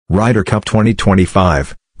Ryder Cup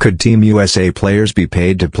 2025, could Team USA players be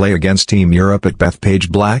paid to play against Team Europe at Bethpage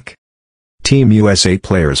Black? Team USA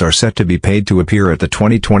players are set to be paid to appear at the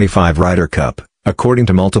 2025 Ryder Cup, according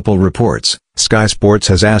to multiple reports. Sky Sports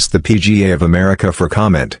has asked the PGA of America for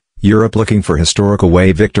comment. Europe looking for historical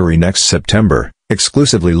away victory next September,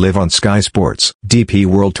 exclusively live on Sky Sports. DP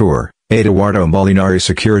World Tour, Edoardo Molinari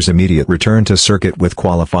secures immediate return to circuit with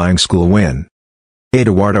qualifying school win.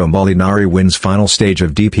 Edoardo Molinari wins final stage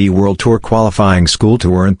of DP World Tour qualifying school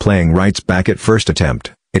to earn playing rights back at first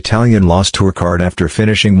attempt. Italian lost tour card after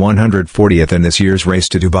finishing 140th in this year's race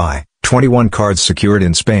to Dubai. 21 cards secured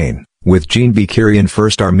in Spain, with Jean Bekirian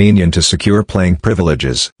first Armenian to secure playing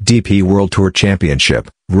privileges. DP World Tour Championship,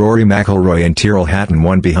 Rory McIlroy and Tyrrell Hatton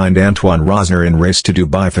won behind Antoine Rosner in race to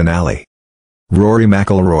Dubai finale. Rory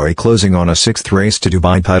McIlroy closing on a sixth race to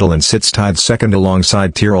Dubai title and sits tied second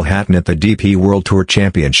alongside Tyrrell Hatton at the DP World Tour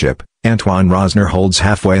Championship. Antoine Rosner holds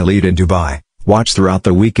halfway lead in Dubai. Watch throughout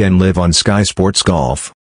the weekend live on Sky Sports Golf.